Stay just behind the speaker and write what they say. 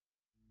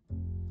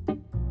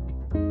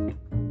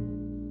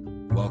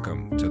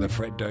Welcome to the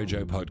Fret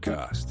Dojo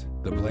podcast,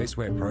 the place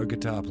where pro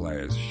guitar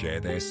players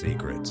share their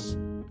secrets.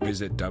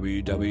 Visit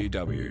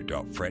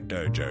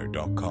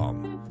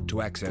www.fretdojo.com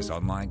to access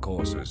online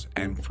courses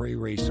and free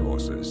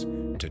resources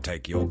to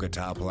take your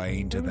guitar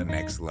playing to the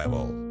next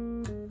level.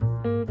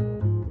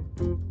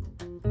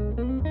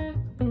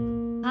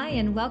 Hi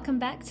and welcome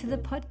back to the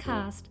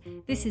podcast.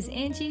 This is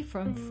Angie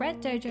from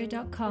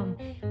fretdojo.com,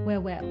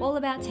 where we're all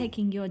about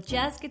taking your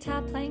jazz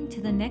guitar playing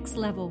to the next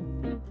level.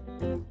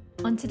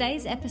 On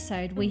today's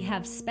episode, we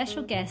have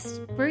special guest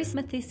Bruce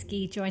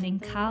Mathiske joining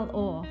Carl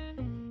Orr.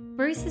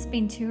 Bruce has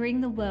been touring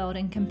the world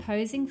and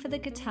composing for the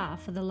guitar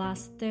for the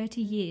last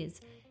 30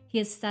 years. He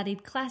has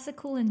studied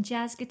classical and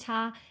jazz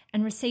guitar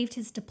and received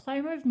his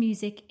diploma of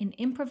music in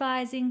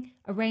improvising,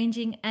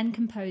 arranging and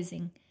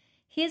composing.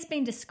 He has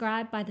been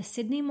described by the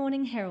Sydney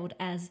Morning Herald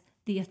as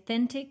the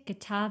authentic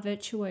guitar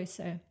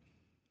virtuoso.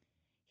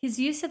 His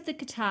use of the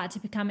guitar to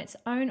become its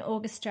own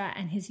orchestra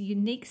and his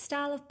unique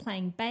style of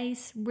playing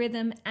bass,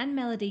 rhythm and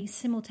melody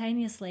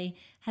simultaneously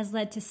has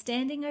led to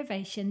standing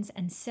ovations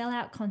and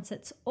sell-out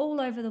concerts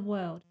all over the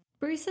world.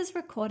 Bruce's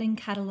recording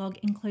catalogue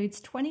includes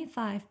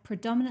 25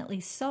 predominantly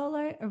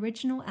solo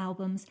original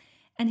albums,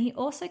 and he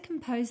also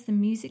composed the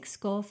music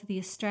score for the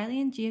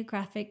Australian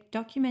Geographic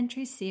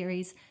documentary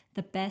series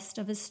The Best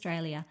of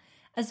Australia,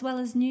 as well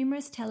as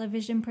numerous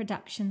television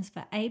productions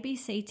for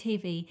ABC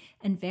TV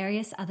and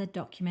various other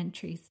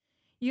documentaries.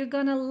 You're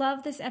going to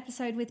love this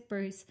episode with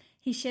Bruce.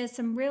 He shares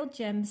some real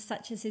gems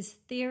such as his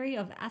theory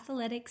of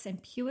athletics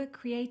and pure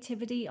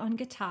creativity on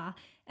guitar,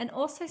 and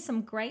also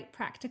some great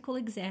practical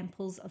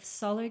examples of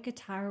solo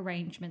guitar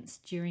arrangements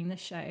during the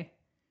show.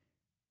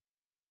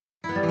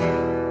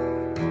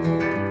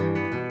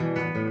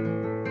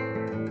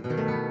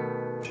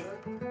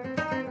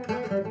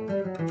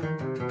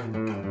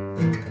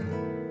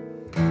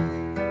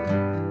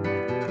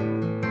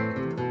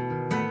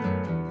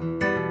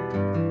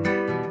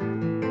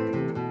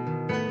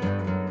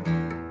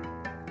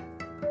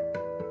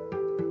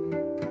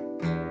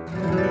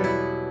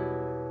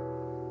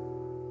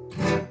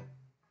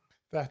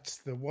 That's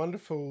the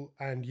wonderful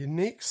and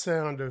unique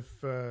sound of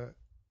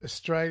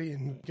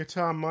Australian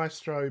guitar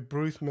maestro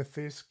Bruce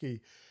Mathiske.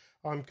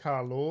 I'm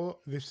Carl Orr.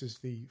 This is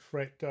the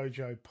Fret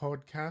Dojo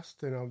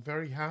podcast, and I'm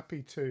very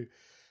happy to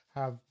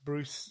have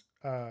Bruce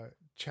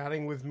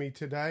chatting with me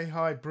today.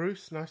 Hi,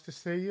 Bruce. Nice to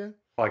see you.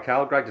 Hi,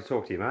 Carl. Great to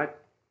talk to you, mate.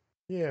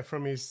 Yeah,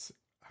 from his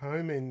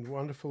home in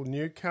wonderful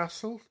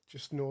Newcastle,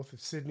 just north of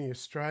Sydney,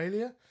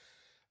 Australia.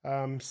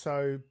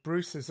 So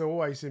Bruce has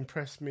always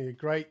impressed me a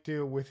great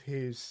deal with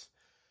his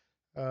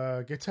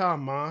guitar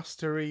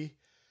mastery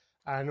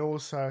and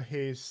also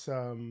his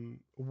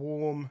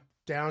warm,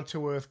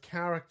 down-to-earth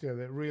character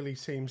that really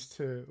seems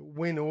to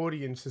win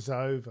audiences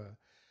over.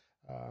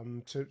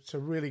 It's a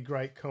really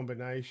great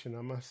combination,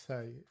 I must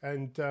say.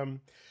 And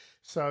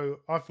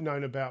so I've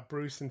known about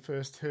Bruce and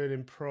first heard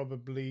him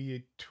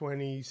probably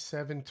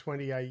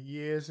 28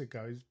 years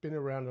ago. He's been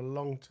around a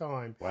long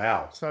time.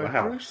 Wow. So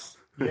wow. Bruce,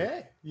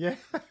 yeah.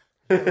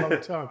 A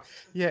long time.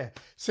 Yeah.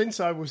 Since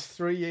I was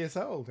 3 years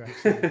old,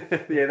 actually.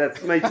 Yeah,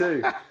 that's me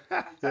too.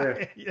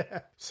 Yeah.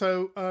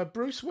 So,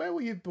 Bruce, where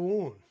were you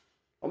born?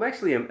 I'm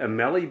actually a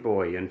Mallee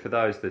boy, and for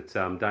those that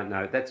don't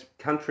know, that's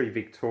country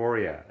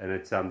Victoria, and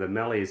it's the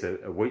Mallee is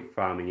a wheat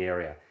farming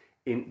area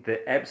in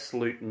the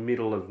absolute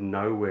middle of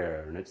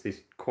nowhere, and it's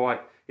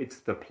it's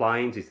the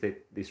plains, it's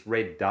this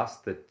red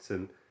dust that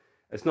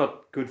it's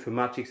not good for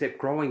much except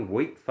growing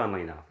wheat,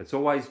 funnily enough. It's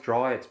always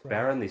dry, it's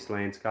barren, this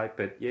landscape.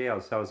 But yeah, I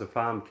was a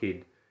farm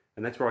kid,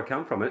 and that's where I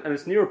come from. And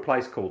it's near a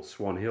place called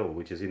Swan Hill,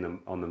 which is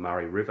on the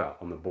Murray River,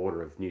 on the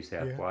border of New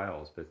South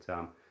Wales. But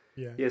so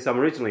I'm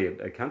originally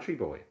a country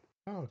boy.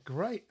 Oh,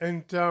 great.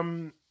 And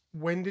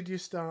when did you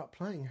start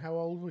playing? How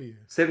old were you?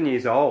 7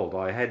 years old.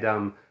 I had,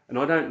 and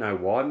I don't know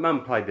why.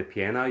 Mum played the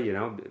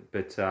piano,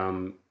 but,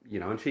 and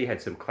she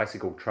had some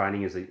classical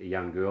training as a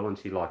young girl, and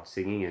she liked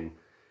singing,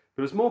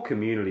 but it was more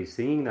community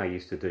singing they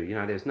used to do.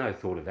 There's no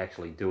thought of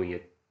actually doing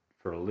it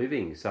for a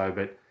living.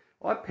 But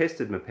I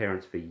pestered my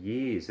parents for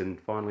years,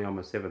 and finally on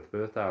my 7th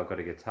birthday I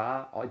got a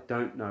guitar. I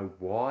don't know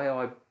why.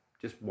 I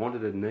just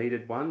wanted and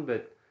needed one,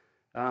 but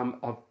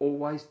I've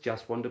always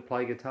just wanted to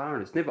play guitar,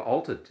 and it's never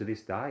altered to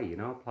this day.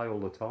 I play all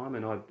the time,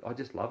 and I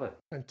just love it.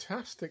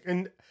 Fantastic.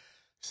 And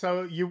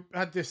so you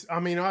had this. I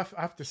mean, I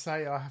have to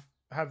say I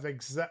had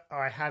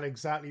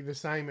exactly the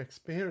same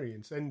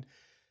experience, and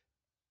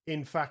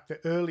in fact, the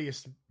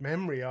earliest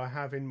memory I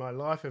have in my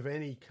life of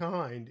any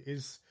kind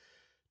is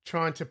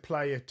trying to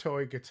play a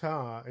toy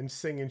guitar and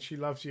singing "She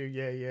Loves You,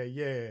 Yeah, Yeah,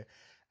 Yeah,"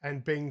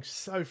 and being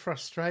so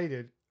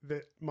frustrated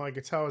that my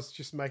guitar was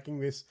just making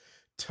this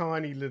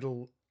tiny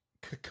little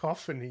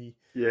cacophony.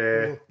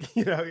 Yeah.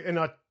 And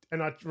I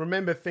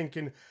remember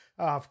thinking,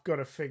 I've got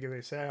to figure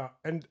this out.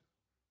 And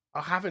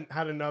I haven't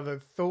had another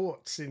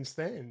thought since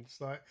then. It's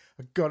like,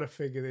 I've got to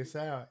figure this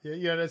out. Yeah,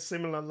 you had a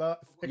similar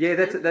Yeah,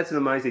 that's an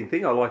amazing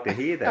thing. I like to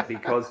hear that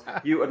because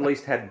you at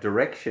least had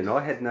direction.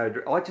 I had no.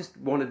 I just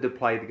wanted to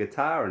play the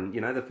guitar, and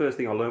the first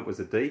thing I learnt was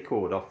a D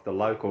chord off the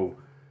local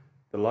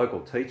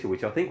teacher,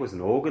 which I think was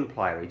an organ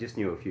player. He just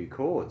knew a few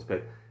chords,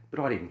 but But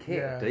I didn't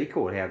care. Yeah. D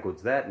chord, how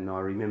good's that? And I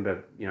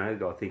remember,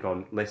 I think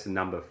on lesson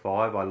number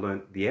 5, I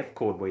learnt the F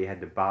chord where you had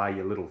to bar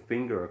your little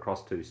finger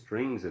across 2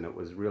 strings, and it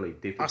was really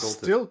I difficult.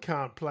 still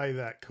can't play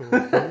that chord.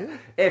 Can you?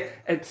 F.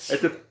 It's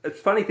a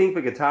funny thing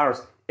for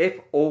guitarists. F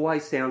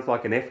always sounds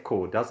like an F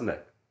chord, doesn't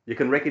it? You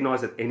can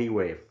recognise it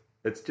anywhere.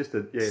 It's just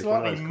it's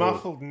one of Slightly those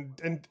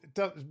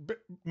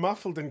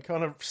muffled and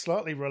kind of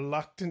slightly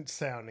reluctant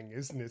sounding,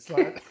 isn't it? It's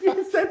like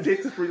yes, that's it.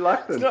 It's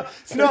reluctant.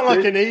 it's not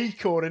like an E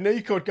chord. An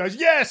E chord goes,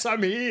 "Yes,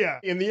 I'm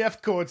here." And the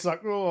F chord's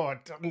like, "Oh,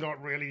 I'm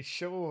not really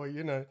sure,"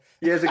 Yeah,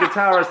 as a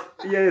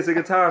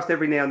guitarist,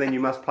 every now and then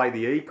you must play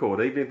the E chord,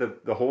 even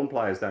if the horn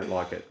players don't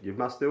like it. You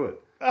must do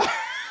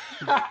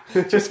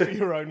it. Just for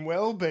your own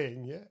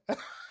well-being, yeah.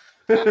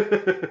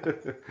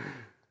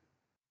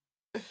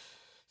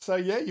 So,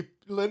 you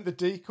learnt the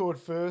D chord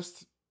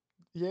first,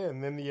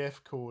 and then the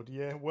F chord,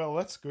 Well,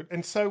 that's good.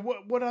 And so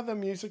what other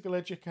musical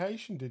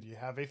education did you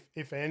have,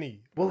 if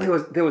any? Well,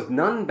 there was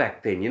none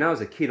back then.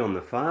 As a kid on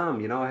the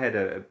farm, I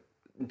had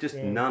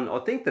none. I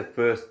think the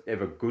first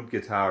ever good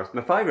guitarist,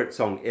 my favourite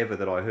song ever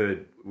that I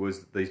heard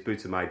was These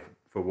Boots Are Made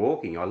for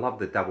Walking. I love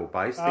the double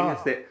bass thing.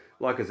 It's that,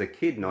 like as a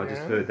kid, and I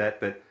just heard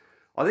that, but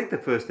I think the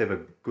first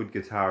ever good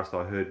guitarist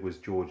I heard was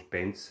George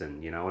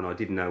Benson, and I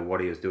didn't know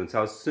what he was doing.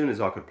 So as soon as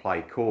I could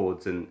play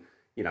chords and,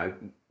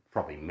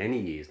 probably many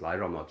years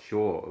later, I'm not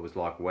sure, it was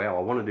like, wow, I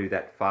want to do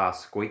that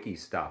fast, squeaky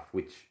stuff,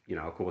 which,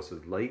 of course,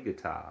 is lead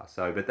guitar.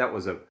 So, but that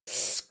was a...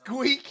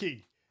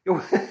 Squeaky?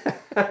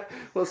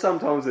 Well,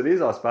 sometimes it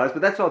is, I suppose,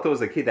 but that's what I thought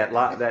as a kid, that...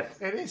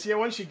 It is,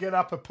 once you get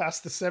up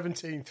past the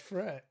 17th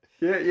fret.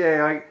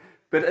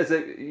 But as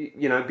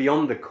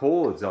beyond the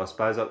chords, I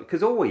suppose,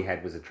 because all we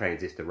had was a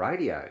transistor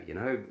radio,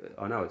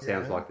 I know it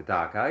sounds like the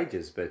dark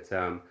ages, but,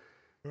 so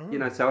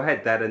I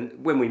had that.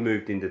 And when we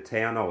moved into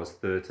town, I was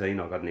 13,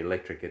 I got an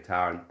electric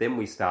guitar, and then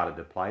we started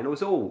to play. And it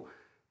was all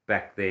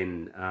back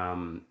then,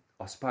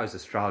 I suppose,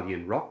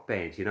 Australian rock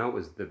bands, it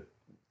was the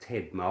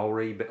Ted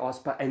Mulry, but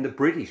and the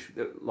British,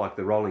 like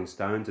the Rolling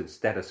Stones and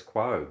Status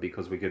Quo,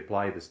 because we could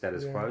play the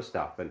Status Quo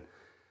stuff. And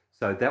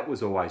so that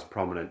was always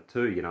prominent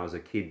too. As a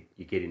kid,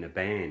 you get in a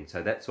band.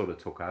 So that sort of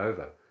took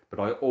over. But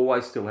I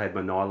always still had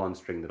my nylon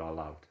string that I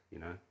loved,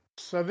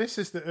 So this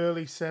is the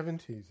early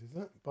 70s, is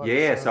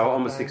it? So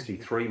I'm a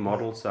 63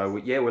 model. So,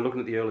 we're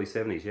looking at the early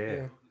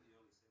 70s,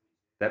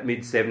 That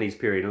mid-70s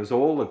period. It was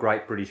all the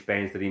great British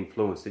bands that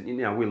influenced it.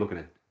 We're looking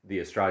at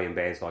the Australian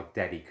bands like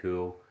Daddy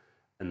Cool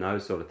and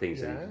those sort of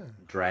things. And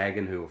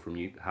Dragon, who were from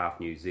half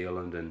New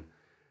Zealand. And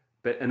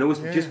it was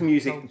just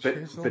music,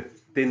 but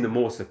then the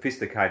more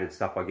sophisticated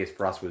stuff, I guess,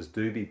 for us was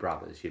Doobie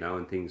Brothers,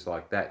 and things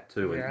like that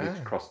too, and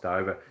which crossed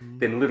over.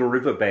 Then Little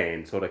River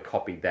Band sort of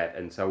copied that,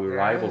 and so we were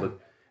able to,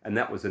 and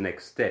that was the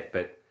next step.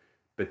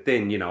 But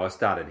then, I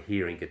started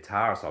hearing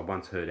guitarists. I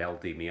once heard Al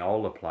Di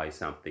Meola play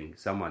something.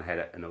 Someone had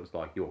it, and it was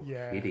like, you're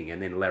kidding.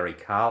 And then Larry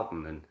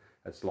Carlton, and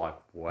it's like,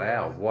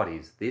 wow, what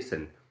is this?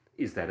 And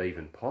is that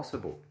even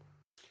possible?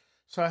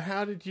 So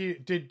how did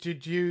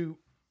you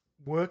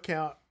work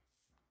out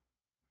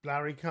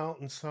Larry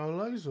Carlton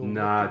solos? Or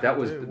no, that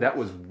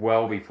was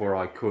well before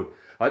I could.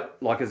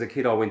 As a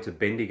kid, I went to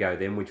Bendigo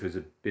then, which was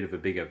a bit of a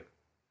bigger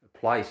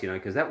place,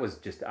 because that was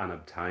just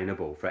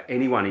unobtainable for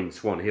anyone in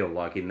Swan Hill.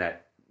 Like in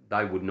that,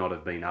 they would not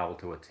have been able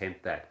to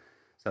attempt that.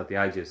 So at the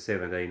age of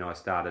 17, I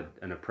started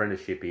an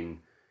apprenticeship in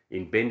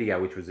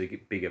Bendigo, which was a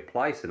bigger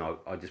place, and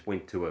I just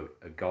went to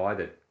a guy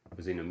that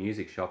was in a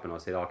music shop, and I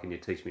said, can you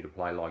teach me to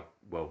play like,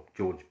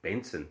 George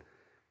Benson?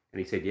 And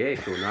he said, yeah,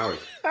 sure, no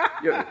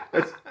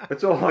worries.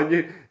 That's all I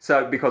knew.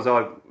 So, because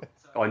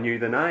I knew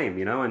the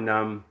name,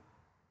 and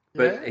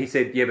but he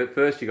said, but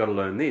first you got to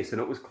learn this,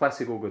 and it was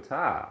classical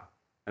guitar.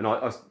 And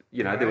I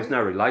there was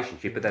no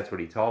relationship, but that's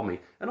what he told me.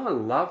 And I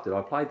loved it.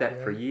 I played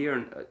that for a year,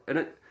 and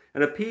it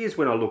appears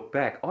when I look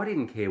back, I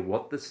didn't care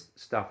what this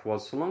stuff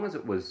was, so long as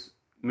it was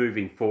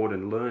moving forward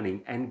and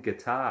learning and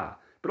guitar.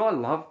 But I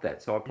loved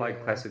that, so I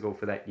played classical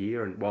for that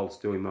year and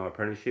whilst doing my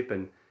apprenticeship.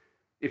 And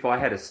if I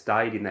had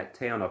stayed in that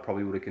town, I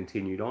probably would have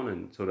continued on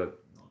and sort of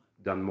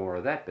done more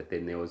of that. But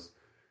then there was,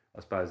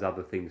 I suppose,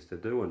 other things to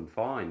do and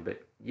fine.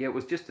 But it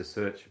was just a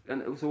search,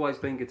 and it was always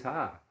been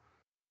guitar.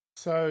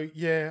 So,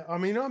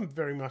 I'm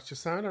very much the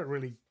same. I don't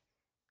really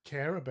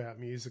care about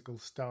musical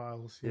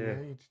styles, you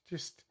know. You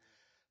just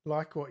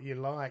like what you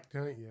like,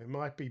 don't you? It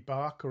might be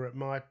Bach, or it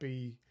might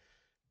be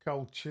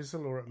Cold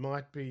Chisel, or it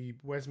might be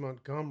Wes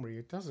Montgomery.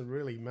 It doesn't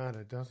really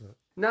matter, does it?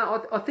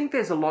 No, I think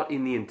there's a lot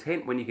in the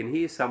intent when you can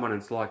hear someone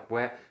and it's like,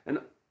 wow, and,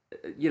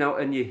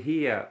 and you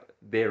hear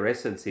their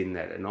essence in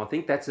that. And I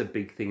think that's a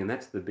big thing, and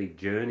that's the big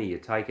journey you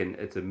take, and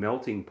it's a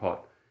melting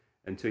pot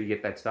until you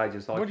get that stage.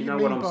 It's like,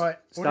 I'm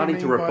starting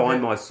to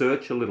refine my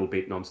search a little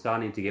bit, and I'm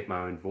starting to get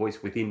my own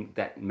voice within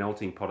that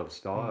melting pot of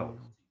styles.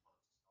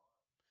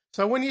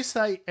 So when you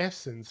say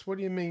essence, what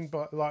do you mean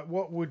by, like,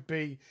 what would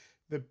be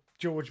the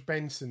George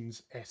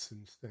Benson's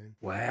essence then?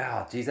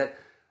 Wow, geez,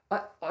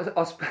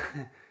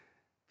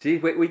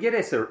 we get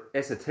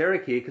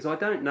esoteric here, because I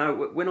don't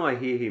know. When I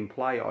hear him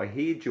play, I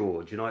hear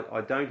George, and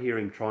I don't hear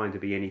him trying to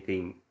be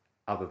anything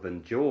other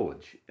than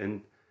George.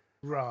 And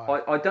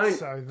Right. I don't.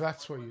 So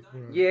that's what you.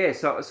 Right. Yeah,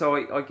 so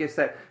I guess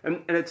that,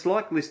 and it's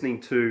like listening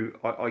to,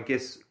 I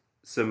guess,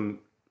 some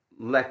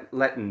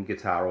Latin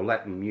guitar or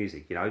Latin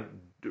music,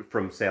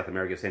 from South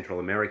America, Central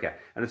America,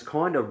 and it's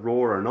kind of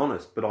raw and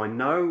honest. But I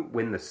know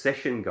when the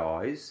session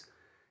guys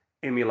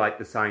emulate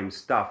the same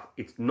stuff,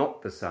 it's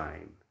not the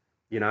same.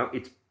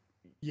 It's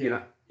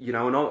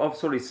and I've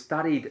sort of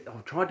studied.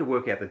 I've tried to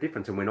work out the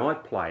difference, and when I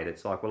play it,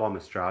 it's like, well, I'm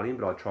Australian,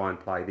 but I try and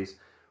play this.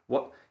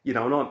 And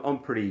I'm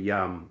pretty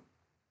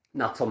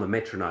nuts on the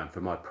metronome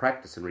for my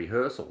practice and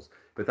rehearsals,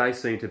 but they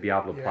seem to be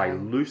able to play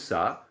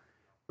looser,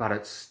 but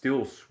it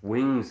still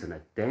swings and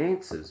it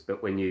dances.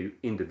 But when you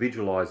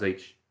individualise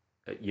each,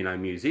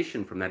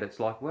 musician from that, it's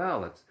like,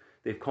 well,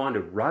 they've kind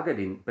of rugged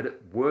in, but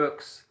it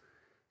works.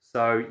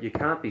 So you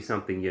can't be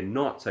something you're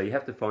not. So you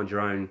have to find your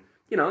own,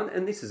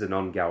 and this is an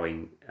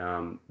ongoing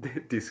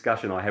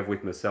discussion I have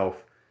with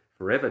myself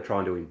forever,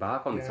 trying to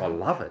embark on this. I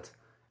love it.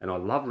 And I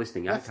love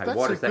listening. That's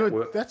why does that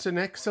work? That's an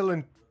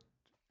excellent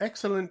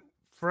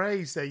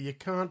phrase there. You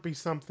can't be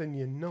something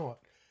you're not.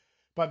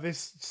 But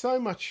there's so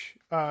much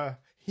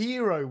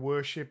hero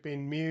worship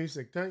in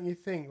music, don't you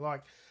think?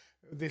 Like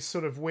this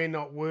sort of we're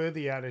not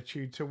worthy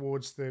attitude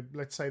towards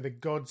let's say the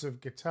gods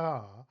of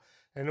guitar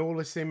and all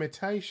this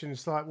imitation.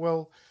 It's like,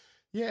 well,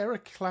 yeah,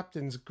 Eric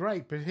Clapton's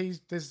great, but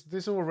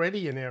there's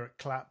already an Eric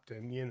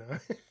Clapton,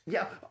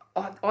 Yeah,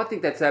 I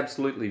think that's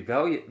absolutely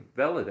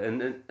valid,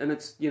 and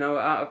it's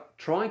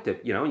trying to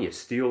and you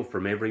steal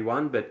from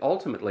everyone, but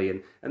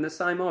ultimately, and the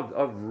same,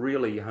 I've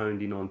really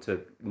honed in onto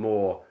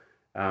more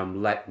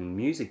Latin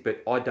music,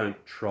 but I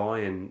don't try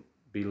and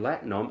be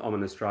Latin. I'm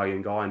an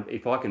Australian guy, and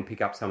if I can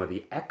pick up some of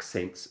the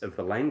accents of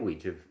the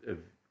language of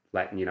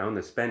Latin, and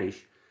the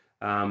Spanish.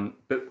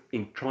 But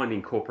in trying to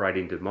incorporate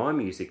into my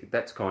music,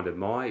 that's kind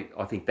of I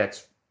think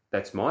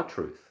that's my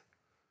truth.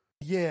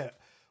 Yeah.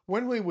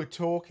 When we were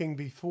talking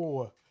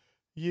before,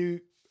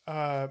 you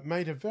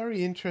made a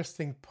very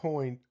interesting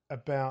point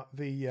about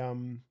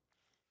the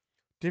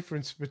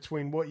difference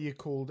between what you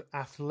called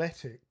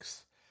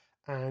athletics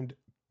and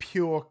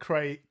pure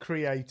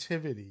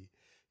creativity.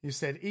 You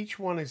said each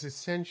one is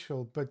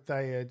essential, but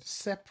they are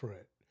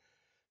separate.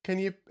 Can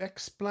you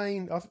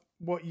explain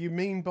what you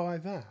mean by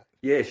that?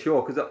 Yeah,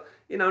 sure. Because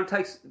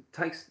it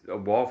takes a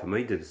while for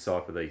me to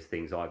decipher these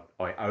things. I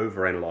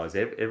overanalyze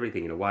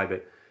everything in a way,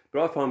 but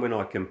I find when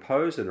I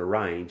compose and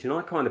arrange, and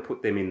I kind of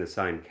put them in the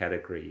same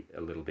category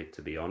a little bit,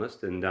 to be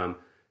honest. And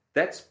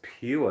that's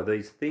pure.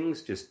 These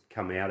things just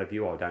come out of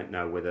you. I don't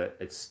know whether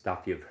it's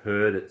stuff you've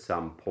heard at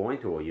some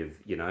point or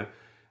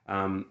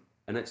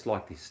and it's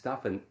like this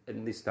stuff, and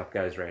this stuff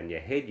goes around your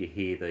head. You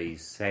hear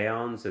these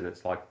sounds, and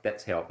it's like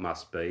that's how it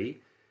must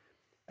be.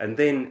 And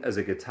then as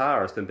a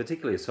guitarist, and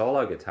particularly a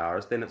solo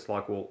guitarist, then it's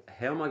like, well,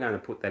 how am I going to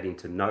put that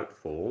into note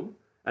form?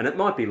 And it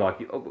might be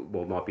like, it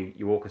might be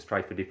you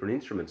orchestrate for different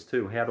instruments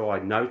too. How do I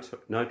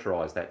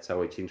notarise that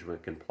so each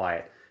instrument can play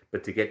it?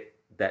 But to get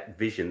that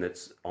vision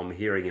I'm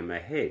hearing in my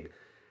head.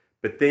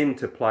 But then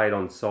to play it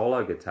on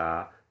solo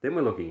guitar, then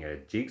we're looking at a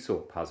jigsaw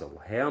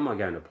puzzle. How am I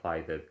going to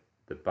play the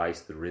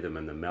bass, the rhythm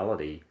and the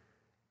melody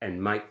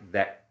and make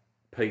that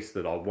piece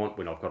that I want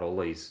when I've got all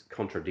these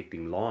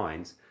contradicting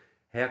lines?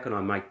 How can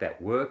I make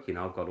that work?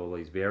 I've got all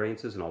these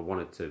variances and I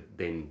want it to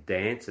then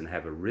dance and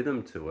have a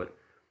rhythm to it.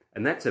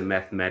 And that's a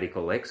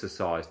mathematical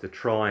exercise to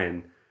try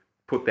and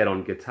put that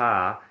on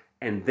guitar.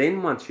 And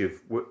then once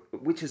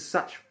which is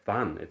such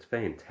fun, it's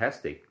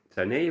fantastic.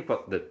 So now you've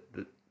got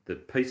the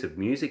piece of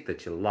music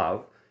that you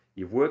love.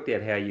 You've worked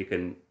out how you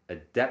can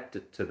adapt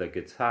it to the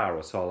guitar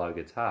or solo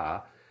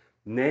guitar.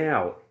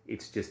 Now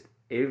it's just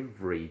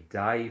every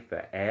day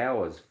for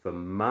hours, for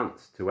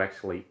months to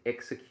actually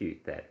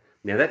execute that.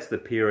 Now that's the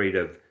period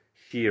of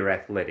sheer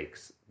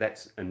athletics.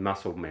 And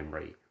muscle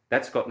memory.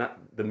 That's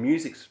got the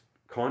music's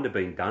kind of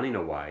been done in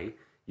a way.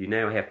 You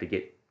now have to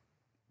get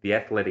the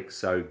athletics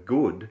so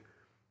good,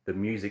 the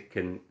music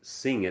can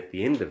sing at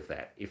the end of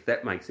that. If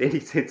that makes any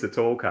sense at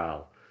all,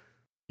 Carl.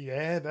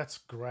 Yeah, that's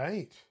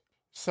great.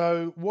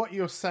 So what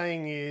you're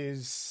saying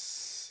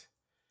is,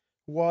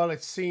 while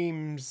it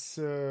seems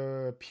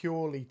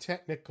purely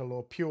technical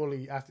or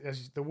purely,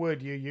 as the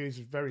word you use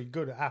is very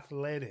good,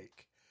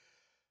 athletic,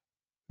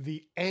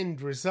 the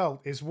end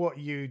result is what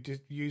you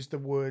use the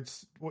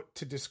words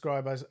to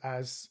describe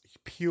as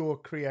pure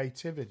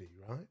creativity,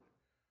 right?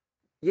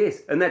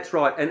 Yes, and that's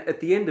right. And at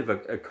the end of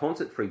a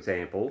concert, for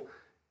example,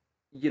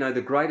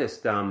 the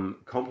greatest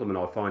compliment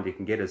I find you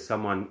can get is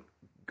someone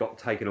got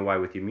taken away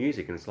with your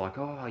music, and it's like,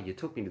 oh, you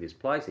took me to this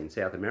place in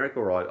South America,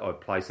 or I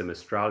play some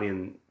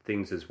Australian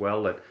things as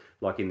well, that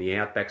like in the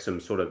outback, some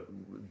sort of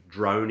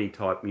droney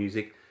type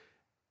music.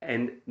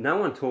 And no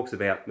one talks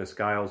about my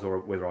scales or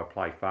whether I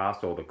play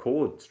fast or the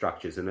chord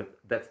structures, and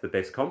that's the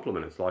best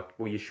compliment. It's like,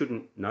 well, you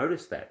shouldn't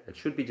notice that. It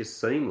should be just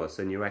seamless,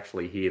 and you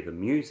actually hear the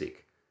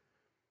music.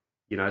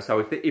 So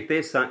if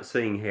they're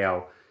seeing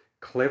how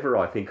clever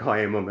I think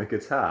I am on the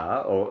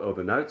guitar or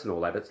the notes and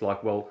all that, it's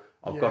like, well,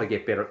 I've got to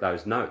get better at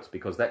those notes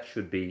because that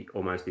should be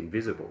almost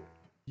invisible.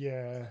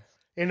 Yeah.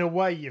 In a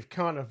way, you've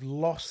kind of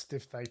lost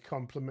if they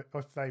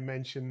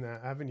mention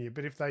that, haven't you?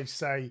 But if they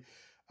say,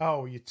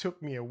 oh, you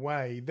took me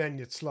away, then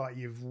it's like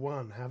you've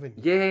won,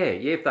 haven't you? Yeah.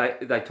 If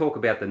they talk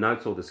about the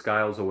notes or the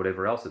scales or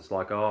whatever else, it's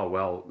like, oh,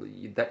 well,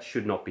 that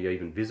should not be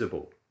even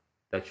visible.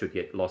 That should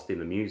get lost in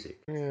the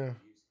music. Yeah.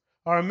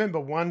 I remember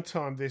one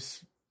time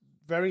this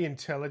very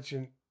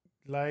intelligent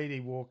lady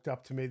walked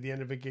up to me at the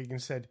end of a gig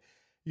and said,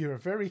 "You're a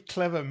very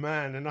clever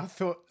man." And I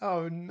thought,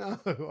 oh no,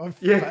 I've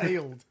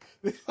failed.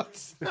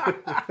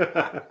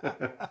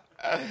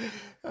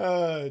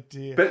 Oh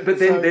dear. But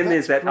then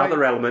there's that great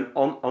other element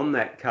on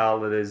that,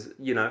 Carl, that is,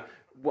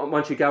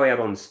 once you go out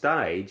on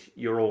stage,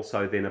 you're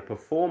also then a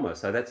performer.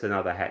 So that's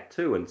another hat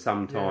too. And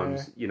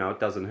sometimes, it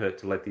doesn't hurt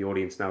to let the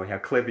audience know how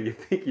clever you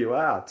think you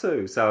are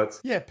too. So it's...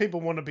 Yeah, people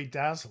want to be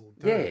dazzled.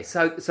 Yeah,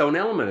 so an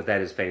element of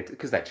that is fantastic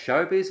because that's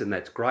showbiz and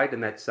that's great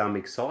and that's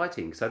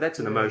exciting. So that's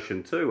an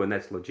emotion too, and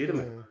that's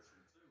legitimate.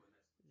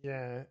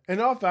 Yeah.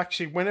 And I've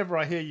actually, whenever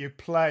I hear you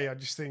play, I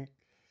just think,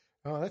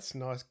 oh, that's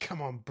nice. Come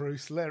on,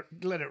 Bruce, let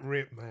it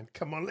rip, man.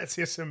 Come on, let's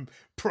hear some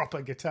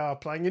proper guitar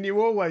playing. And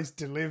you always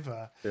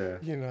deliver. Yeah.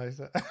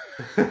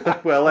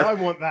 Well, I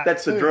want that.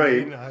 That's too, the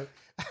dream.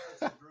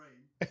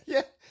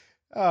 Yeah.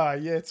 Oh,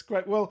 yeah, it's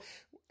great. Well,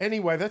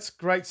 anyway, that's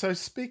great. So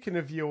speaking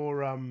of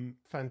your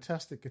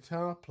fantastic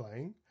guitar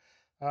playing,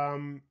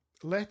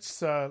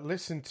 let's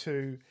listen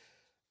to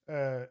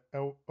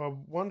a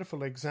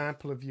wonderful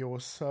example of your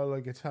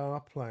solo guitar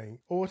playing,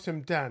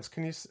 Autumn Dance.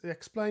 Can you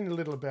explain a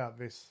little about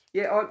this?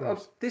 Yeah,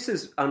 this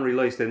is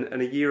unreleased,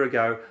 and a year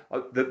ago,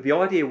 the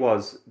idea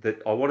was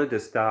that I wanted to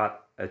start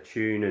a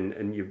tune,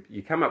 and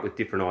you come up with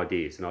different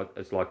ideas, and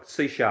it's like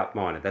C sharp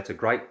minor. That's a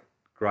great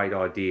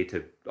idea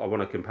I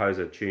want to compose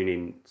a tune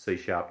in C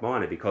sharp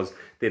minor, because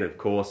then of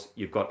course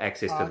you've got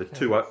access to the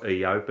two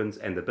E opens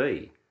and the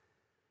B,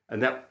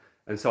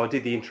 and so I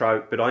did the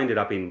intro, but I ended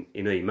up in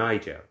E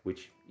major,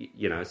 which,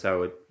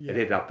 so it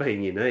ended up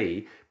being in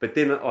E. But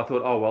then I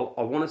thought, oh, well,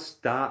 I want to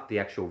start the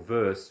actual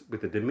verse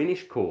with a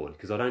diminished chord,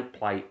 because I don't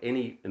play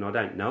any, and I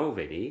don't know of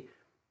any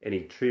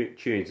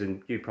tunes,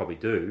 and you probably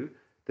do,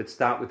 that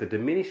start with a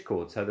diminished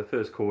chord. So the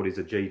first chord is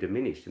a G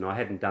diminished, and I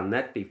hadn't done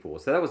that before.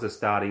 So that was the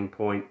starting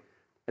point.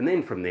 And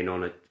then from then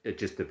on, it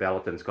just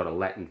developed, and it's got a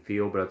Latin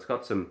feel, but it's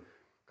got some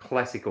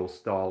classical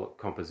style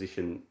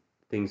composition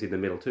things in the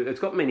middle too. It's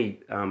got many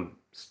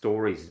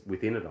stories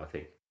within it, I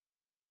think.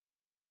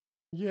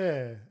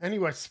 Yeah.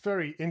 Anyway, it's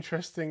very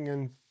interesting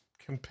and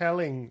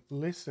compelling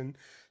listen.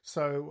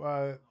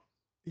 So,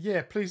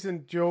 please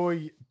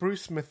enjoy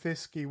Bruce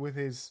Mathiske with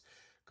his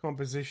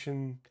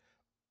composition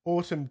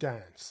Autumn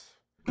Dance.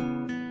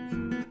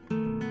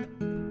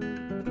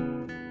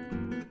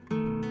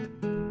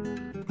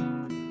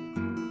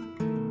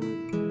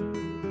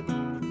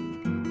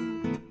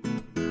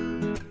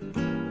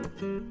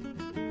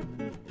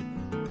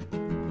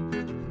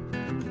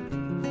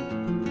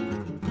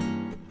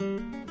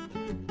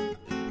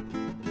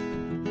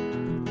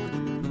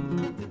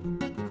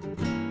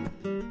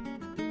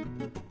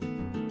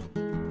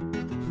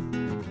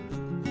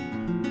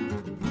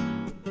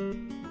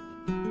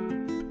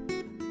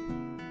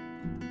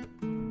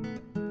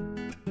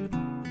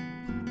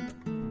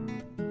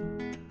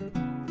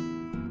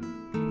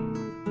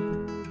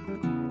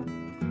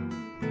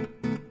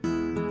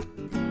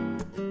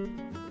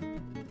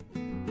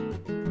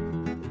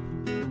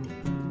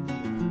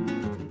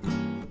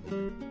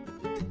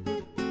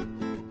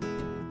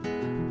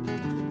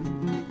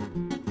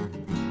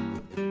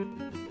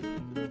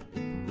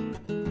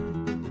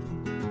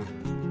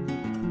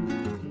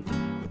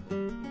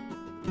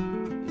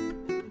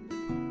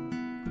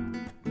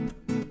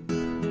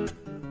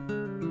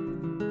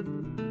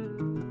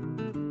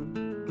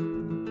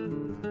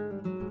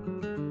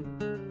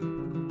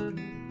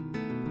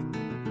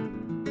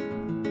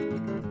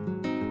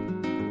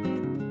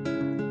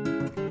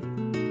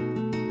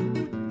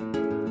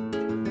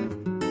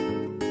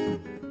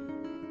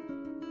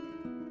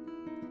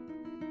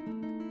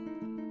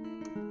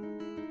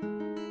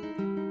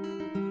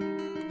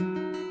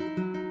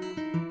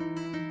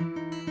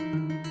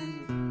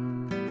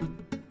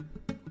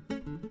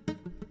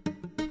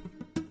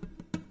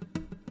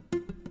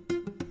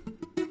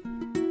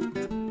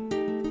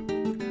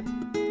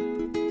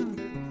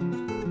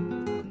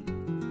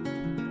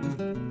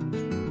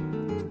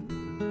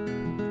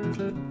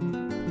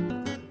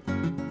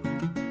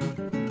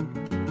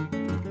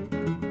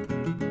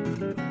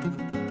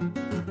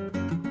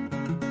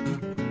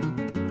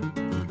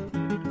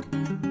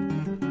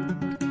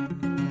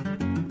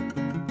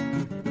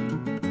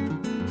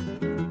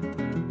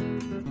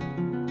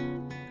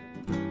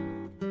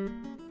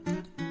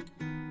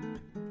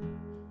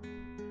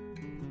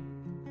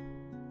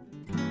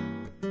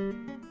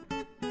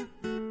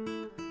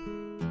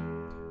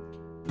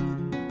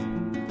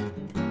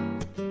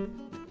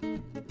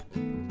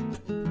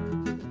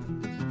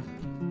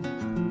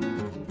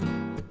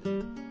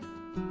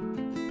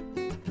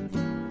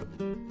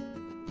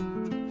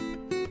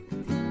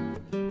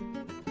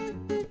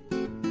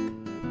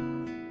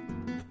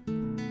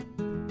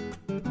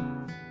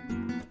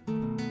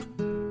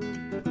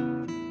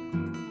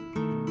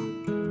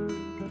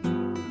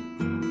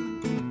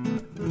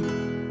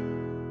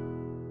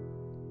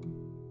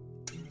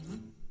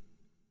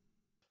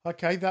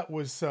 Okay, that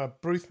was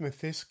Bruce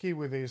Mathiske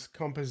with his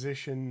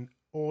composition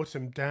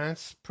Autumn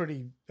Dance.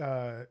 Pretty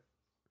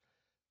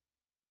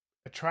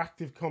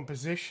attractive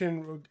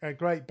composition, a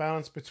great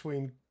balance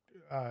between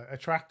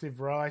attractive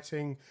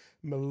writing,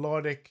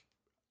 melodic,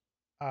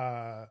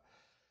 nice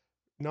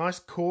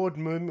chord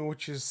movement,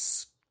 which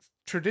is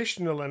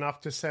traditional enough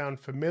to sound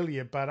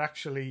familiar, but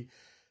actually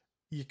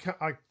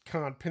I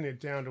can't pin it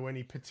down to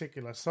any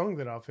particular song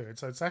that I've heard.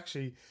 So it's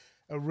actually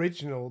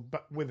original,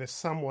 but with a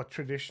somewhat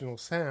traditional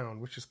sound,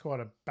 which is quite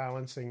a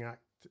balancing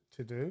act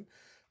to do.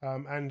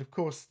 And of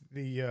course,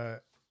 the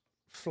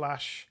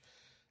flash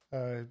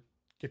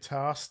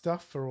guitar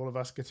stuff for all of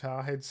us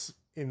guitar heads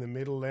in the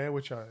middle there,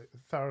 which I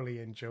thoroughly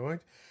enjoyed.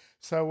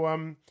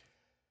 So,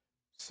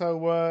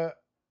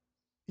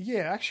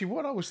 yeah, actually,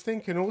 what I was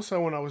thinking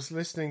also when I was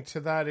listening to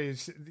that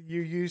is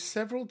you use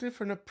several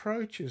different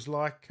approaches,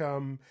 like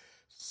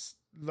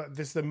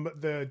there's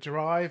the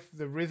drive,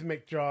 the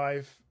rhythmic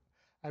drive,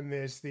 and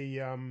there's the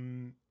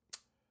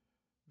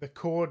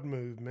chord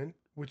movement,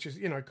 which is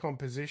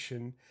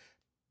composition,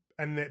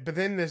 but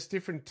then there's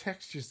different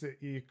textures that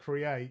you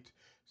create,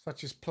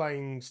 such as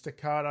playing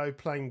staccato,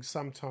 playing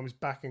sometimes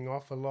backing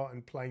off a lot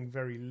and playing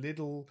very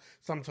little,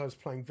 sometimes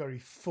playing very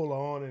full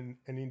on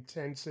and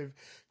intensive.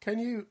 Can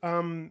you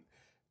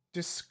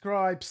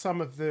describe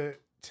some of the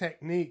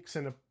techniques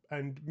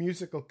and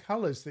musical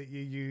colors that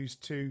you use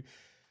to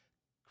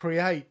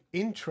create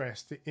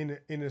interest in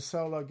a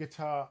solo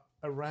guitar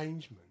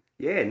arrangement?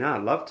 Yeah, no,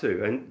 I'd love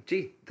to. And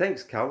gee,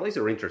 thanks, Carl. These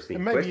are interesting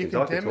and maybe questions. You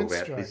can I could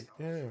demonstrate. talk about this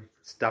yeah.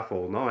 stuff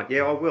all night.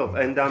 Yeah, I will.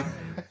 And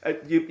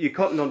you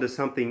cottoned onto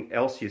something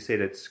else. You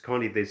said it's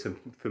kind of there's some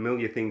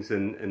familiar things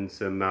and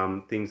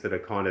some things that are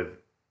kind of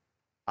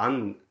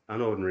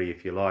unordinary,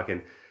 if you like.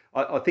 And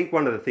I think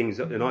one of the things,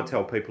 and I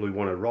tell people who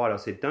want to write, I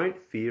said, don't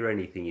fear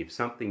anything. If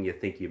something you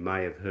think you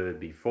may have heard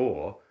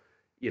before,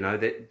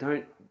 that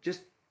don't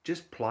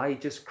just play,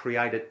 just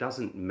create. It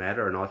doesn't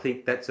matter. And I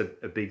think that's a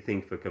big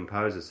thing for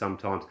composers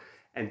sometimes.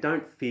 And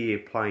don't fear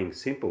playing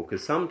simple,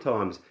 because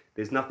sometimes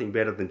there's nothing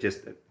better than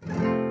just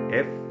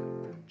F,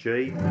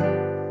 G,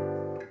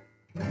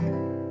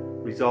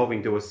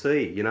 resolving to a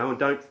C, and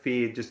don't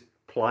fear just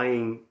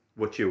playing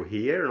what you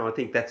hear. And I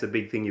think that's a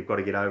big thing you've got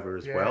to get over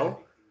as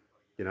well,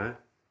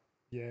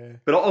 Yeah.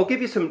 But I'll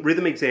give you some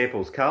rhythm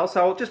examples, Carl. So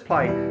I'll just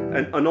play,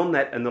 and on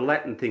that, and the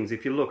Latin things,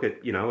 if you look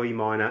at, E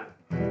minor,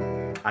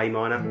 A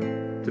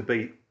minor to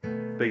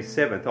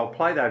B7th, I'll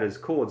play that as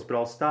chords, but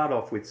I'll start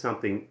off with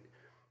something,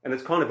 and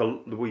it's kind of a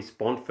Luis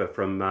Bonfa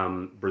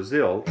from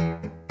Brazil.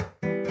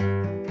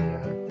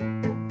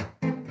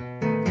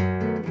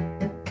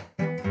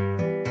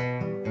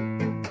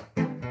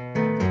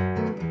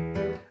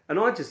 And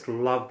I just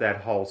love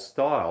that whole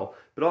style.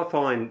 But I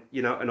find,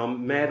 and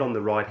I'm mad on the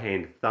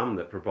right-hand thumb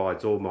that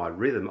provides all my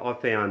rhythm. I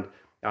found,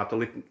 after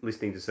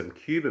listening to some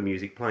Cuba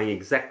music, playing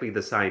exactly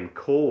the same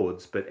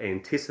chords, but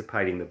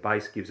anticipating the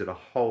bass gives it a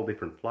whole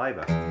different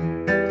flavour.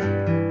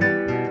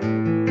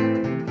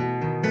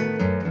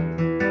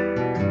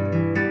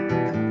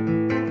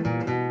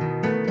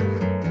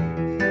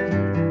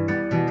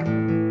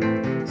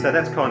 So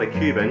that's kind of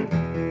Cuban.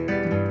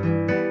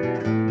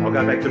 I'll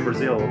go back to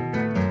Brazil.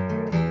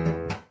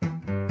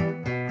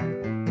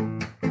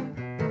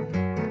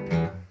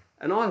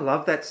 And I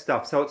love that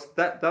stuff. So it's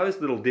those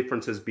little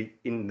differences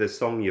in the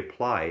song you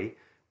play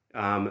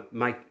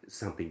make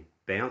something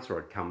bounce, or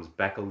it comes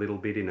back a little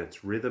bit in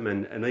its rhythm,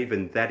 and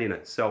even that in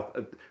itself.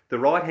 The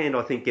right hand,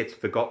 I think, gets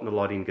forgotten a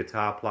lot in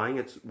guitar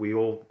playing. We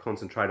all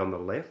concentrate on the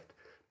left,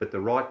 but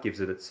the right gives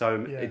it its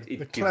own. Yeah, it the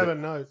gives clever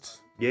notes.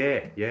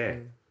 Yeah.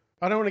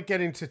 I don't want to get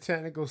into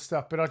technical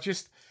stuff, but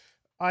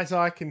as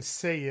I can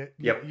see it,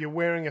 you're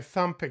wearing a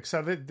thumb pick,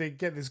 so they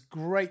get this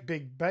great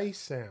big bass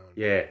sound.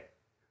 Yeah.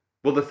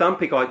 Well, the thumb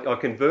pick I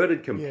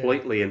converted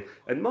completely,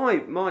 and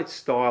my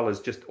style is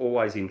just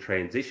always in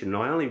transition.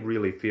 And I only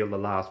really feel the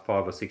last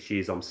 5 or 6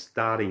 years I'm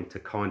starting to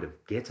kind of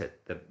get it,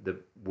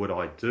 what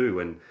I do,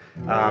 and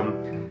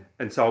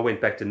so I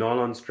went back to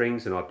nylon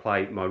strings, and I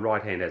play my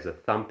right hand as a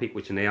thumb pick,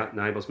 which now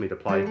enables me to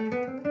play.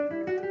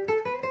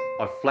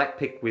 I flat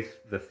pick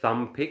with the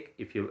thumb pick,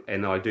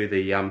 and I do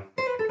the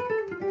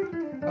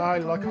I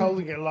like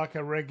holding it like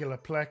a regular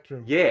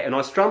plectrum. Yeah, and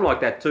I strum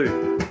like that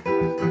too.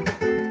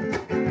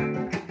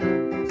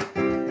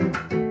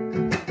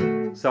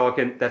 So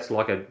that's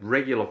like a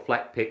regular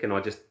flat pick, and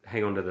I just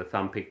hang on to the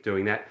thumb pick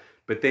doing that.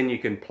 But then you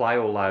can play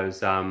all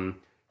those,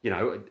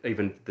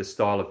 even the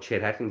style of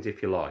Chet Atkins,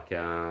 if you like.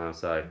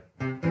 So.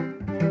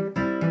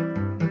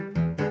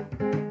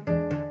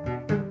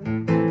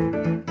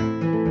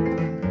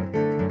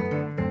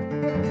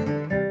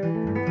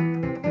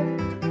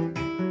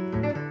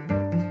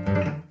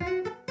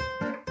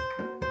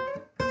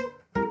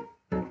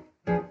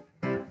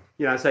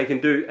 So you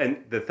can do, and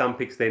the thumb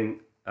pick's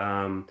then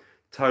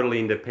totally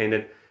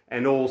independent,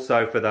 and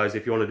also for those,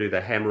 if you want to do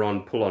the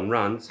hammer-on, pull-on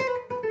runs,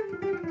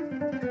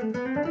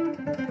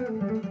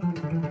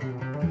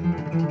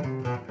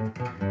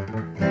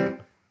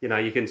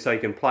 you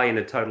can play in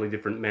a totally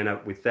different manner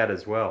with that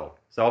as well.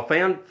 So I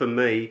found, for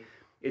me,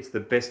 it's the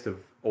best of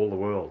all the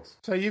worlds.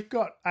 So you've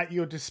got at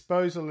your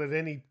disposal at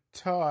any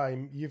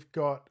time, you've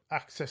got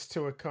access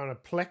to a kind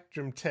of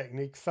plectrum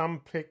technique,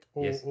 thumb pick,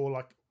 or, Yes. or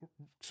like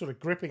sort of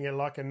gripping it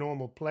like a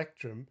normal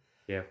plectrum,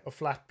 Yeah. a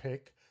flat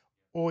pick,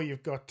 or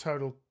you've got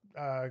total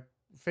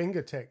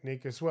finger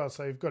technique as well.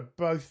 So you've got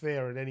both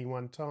there at any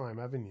one time,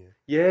 haven't you?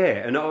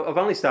 Yeah, and I've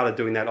only started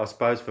doing that, I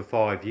suppose, for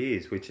 5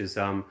 years, which is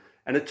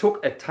and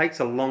it takes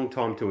a long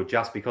time to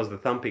adjust because the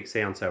thumb pick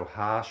sounds so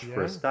harsh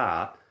for Yeah. a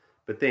start.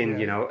 But then,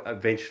 Yeah.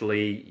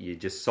 eventually you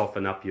just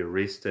soften up your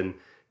wrist and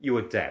you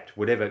adapt.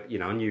 Whatever,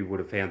 and you would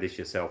have found this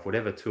yourself,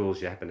 whatever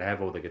tools you happen to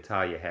have or the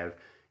guitar you have,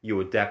 you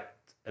adapt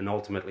and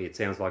ultimately it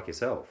sounds like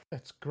yourself.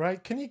 That's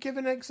great. Can you give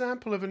an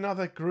example of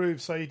another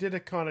groove? So you did a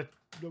kind of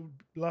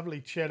lovely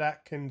Chet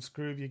Atkins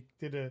groove. You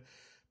did a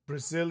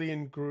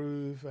Brazilian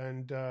groove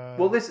and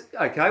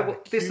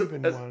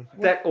Cuban one.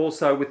 That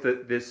also with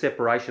the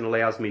separation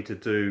allows me to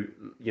do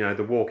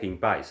the walking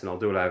bass, and I'll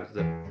do it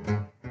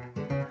over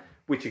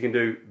which you can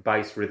do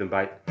bass, rhythm,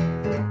 bass.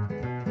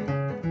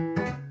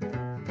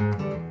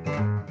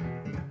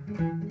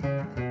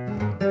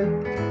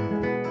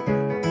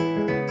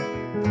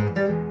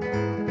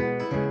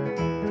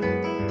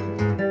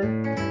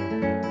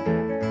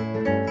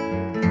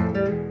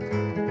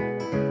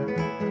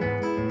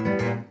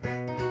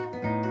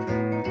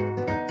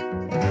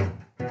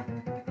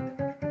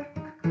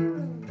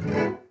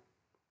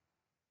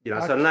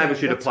 So it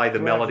enables you to play the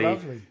melody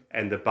lovely.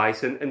 and the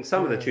bass. And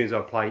some of the tunes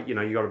I play, you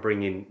got to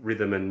bring in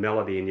rhythm and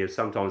melody, and you're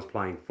sometimes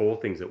playing four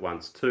things at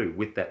once too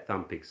with that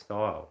thumb pick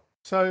style.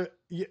 So,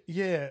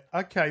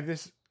 okay,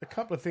 there's a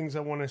couple of things I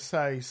want to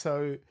say.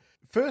 So,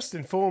 first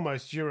and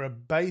foremost, you're a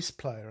bass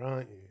player,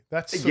 aren't you?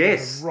 That's sort of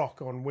the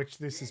rock on which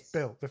this is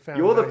built, the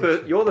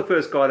foundation. You're the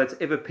first guy that's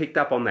ever picked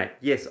up on that.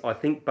 Yes, I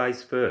think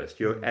bass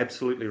first. You're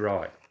absolutely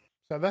right.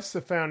 So that's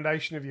the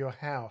foundation of your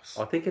house.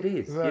 I think it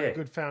is. A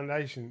good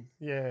foundation.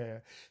 Yeah.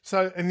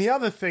 So, and the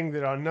other thing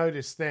that I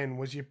noticed then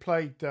was you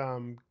played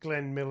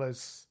Glenn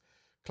Miller's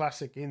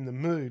classic "In the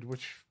Mood,"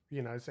 which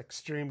is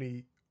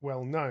extremely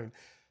well known,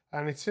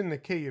 and it's in the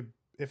key of,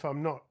 if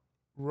I'm not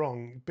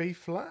wrong, B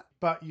flat,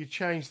 but you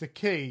change the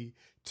key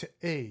to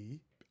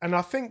E, and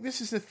I think this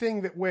is the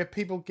thing that where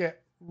people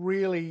get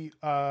really.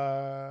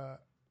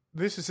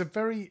 This is a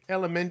very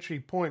elementary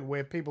point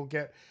where people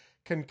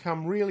can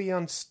come really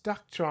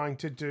unstuck trying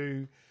to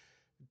do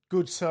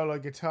good solo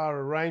guitar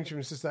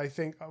arrangements, as they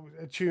think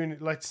a tune,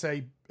 let's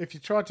say, if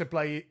you tried to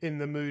play In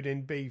the Mood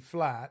in B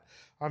flat,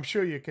 I'm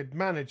sure you could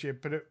manage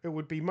it, but it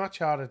would be much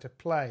harder to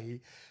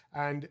play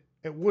and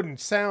it wouldn't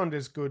sound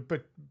as good.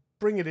 But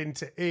bring it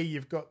into E,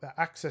 you've got the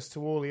access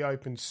to all the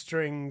open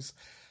strings,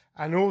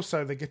 and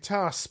also the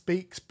guitar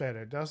speaks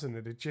better, doesn't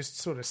it? It just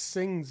sort of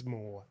sings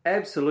more.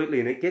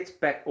 Absolutely, and it gets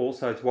back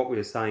also to what we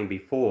were saying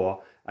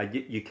before.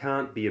 You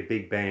can't be a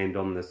big band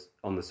on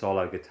the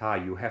solo guitar.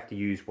 You have to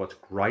use what's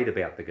great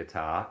about the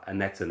guitar, and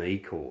that's an E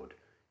chord.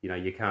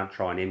 You can't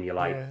try and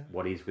emulate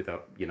what is with a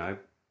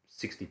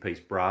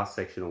 60-piece brass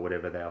section or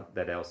whatever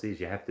that else is.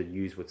 You have to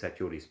use what's at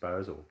your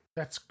disposal.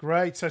 That's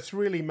great. So it's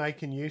really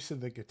making use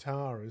of the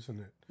guitar, isn't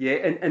it? Yeah,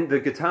 and the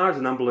guitar is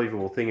an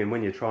unbelievable thing. And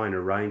when you're trying to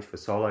arrange for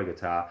solo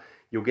guitar,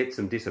 you'll get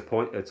some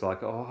disappointment. It's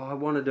like, I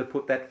wanted to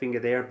put that finger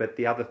there, but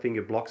the other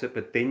finger blocks it.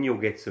 But then you'll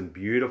get some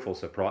beautiful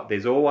surprise.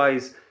 There's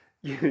always,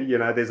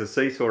 there's a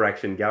seesaw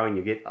action going.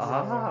 You get,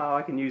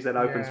 I can use that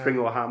open string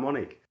or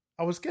harmonic.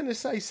 I was going to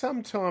say,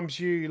 sometimes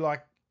you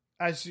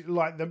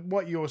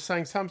what you were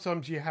saying,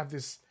 sometimes you have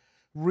this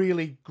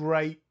really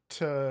great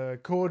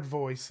chord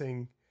voicing.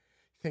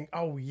 You think,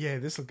 oh yeah,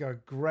 this will go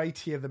great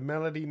here. The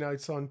melody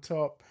notes on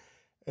top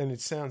and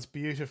it sounds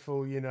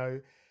beautiful,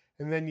 and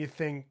then you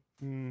think,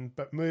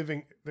 but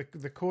moving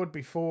the chord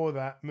before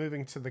that,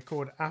 moving to the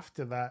chord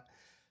after that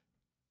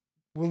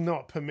will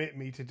not permit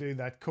me to do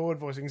that chord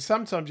voicing.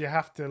 Sometimes you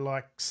have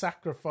to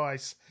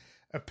sacrifice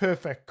a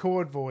perfect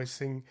chord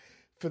voicing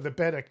for the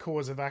better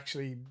cause of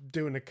actually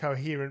doing a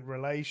coherent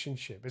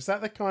relationship. Is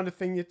that the kind of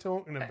thing you're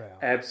talking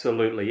about?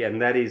 Absolutely,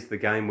 and that is the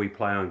game we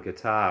play on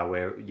guitar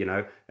where,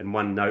 and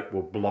one note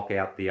will block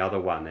out the other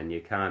one and you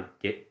can't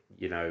get,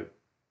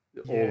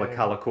 all the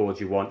colour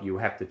chords you want. You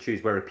have to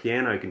choose, where a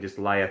piano can just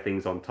layer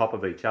things on top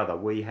of each other.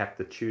 We have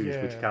to choose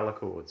which colour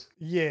chords.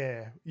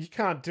 Yeah, you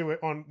can't do it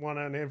on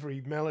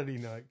every melody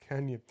note,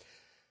 can you?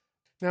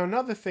 Now,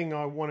 another thing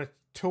I want to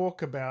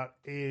talk about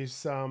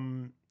is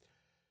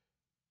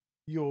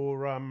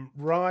your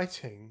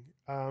writing.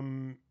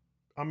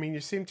 You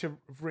seem to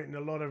have written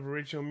a lot of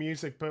original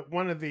music, but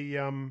one of the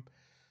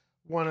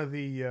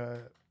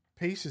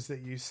pieces that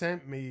you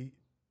sent me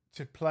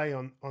to play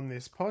on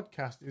this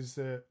podcast is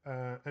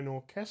an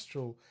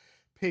orchestral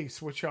piece,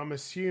 which I'm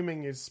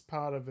assuming is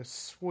part of a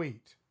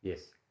suite. Yes.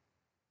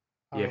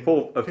 Yeah,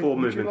 four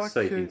movement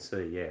suite in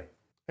C, yeah.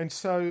 And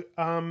so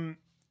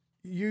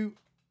you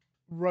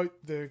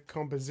wrote the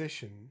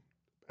composition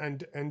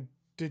and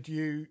did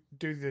you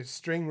do the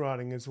string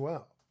writing as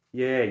well?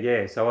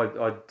 Yeah. So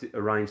I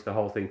arranged the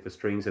whole thing for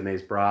strings, and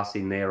there's brass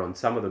in there on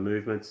some of the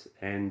movements,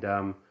 and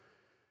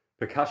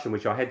percussion,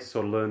 which I had to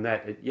sort of learn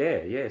that.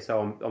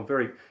 So I'm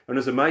very, and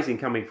it's amazing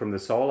coming from the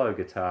solo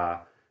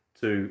guitar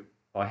to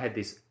I had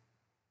this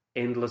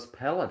endless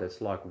palette.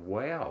 It's like,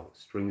 wow,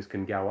 strings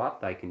can go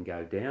up, they can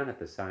go down at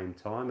the same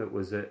time. It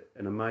was an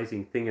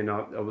amazing thing, and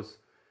I was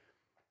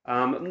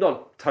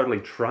not totally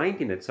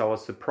trained in it, so I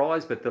was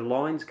surprised, but the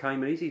lines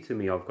came easy to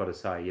me, I've got to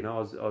say. You know,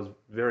 I was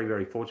very,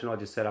 very fortunate. I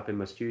just sat up in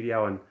my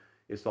studio and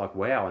it's like,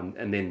 wow,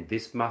 and then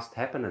this must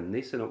happen and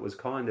this, and it was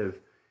kind of,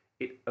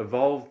 it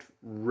evolved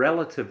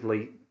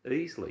relatively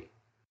easily.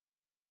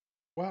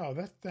 Wow,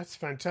 that's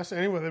fantastic.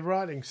 Anyway, the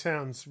writing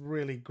sounds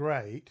really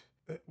great.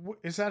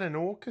 Is that an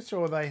orchestra,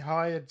 or they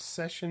hired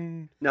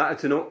session No,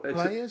 it's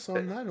players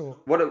on that? Or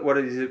what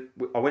it is?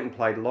 I went and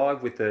played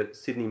live with the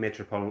Sydney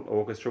Metropolitan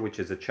Orchestra, which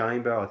is a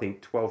chamber, I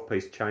think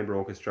 12-piece chamber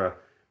orchestra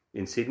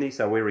in Sydney.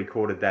 So we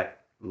recorded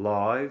that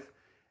live,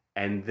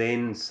 and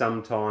then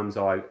sometimes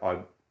I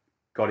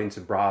got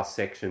into brass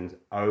sections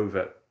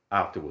over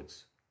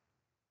afterwards.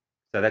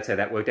 So that's how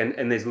that worked,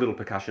 and there's little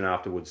percussion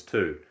afterwards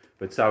too.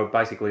 But so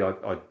basically,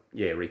 I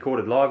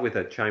recorded live with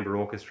a chamber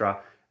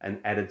orchestra and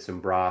added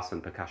some brass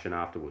and percussion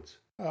afterwards.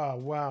 Oh,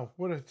 wow.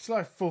 It's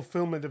like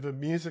fulfillment of a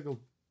musical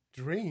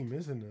dream,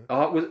 isn't it?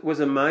 Oh, it was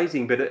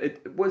amazing, but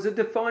it was a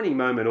defining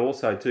moment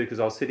also too, because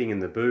I was sitting in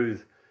the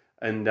booth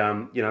and,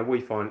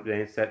 we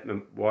financed that, my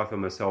wife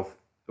and myself.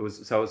 It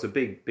was a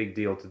big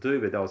deal to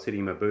do, but I was sitting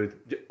in my booth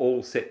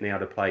all set now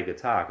to play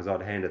guitar because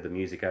I'd handed the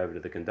music over to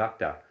the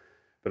conductor.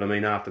 But I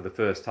mean, after the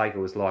first take, it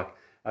was like,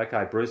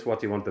 okay, Bruce, what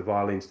do you want the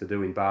violins to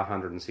do in bar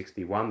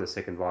 161? The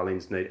second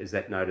violin's note is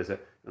that note, is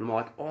it? And I'm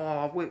like,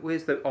 oh,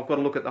 where's the? I've got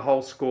to look at the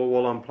whole score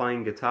while I'm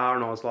playing guitar,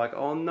 and I was like,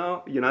 oh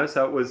no,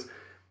 So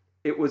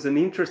it was an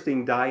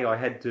interesting day. I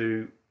had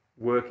to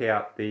work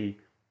out the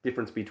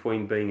difference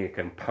between being a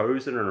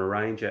composer, an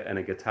arranger, and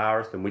a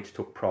guitarist, and which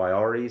took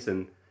priorities.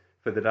 And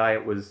for the day,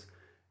 it was,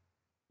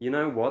 you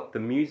know what, the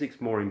music's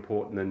more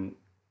important than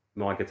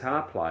my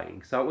guitar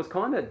playing. So it was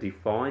kind of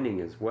defining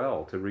as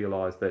well to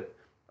realise that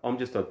I'm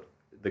just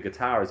the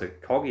guitar is a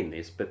cog in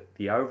this, but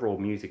the overall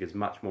music is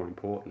much more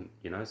important,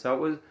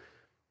 So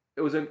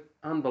it was an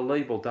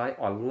unbelievable day.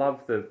 I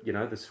love the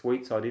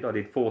suites I did. I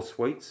did 4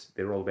 suites.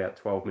 They're all about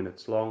 12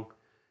 minutes long,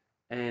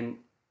 and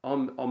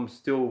I'm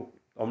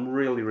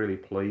really, really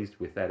pleased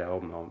with that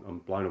album. I'm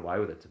blown away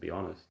with it, to be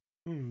honest.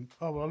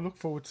 Oh, well, I look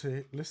forward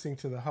to listening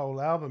to the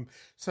whole album.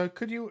 So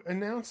could you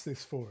announce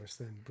this for us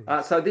then,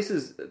 Bruce? So this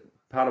is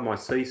part of my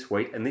C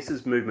suite, and this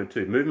is movement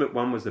 2. Movement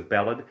 1 was a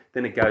ballad,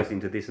 then it goes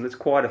into this, and it's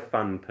quite a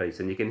fun piece,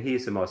 and you can hear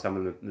some of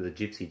the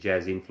gypsy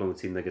jazz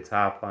influence in the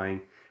guitar playing,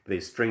 but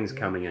there's strings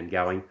coming and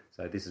going.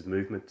 So this is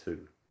movement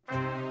 2.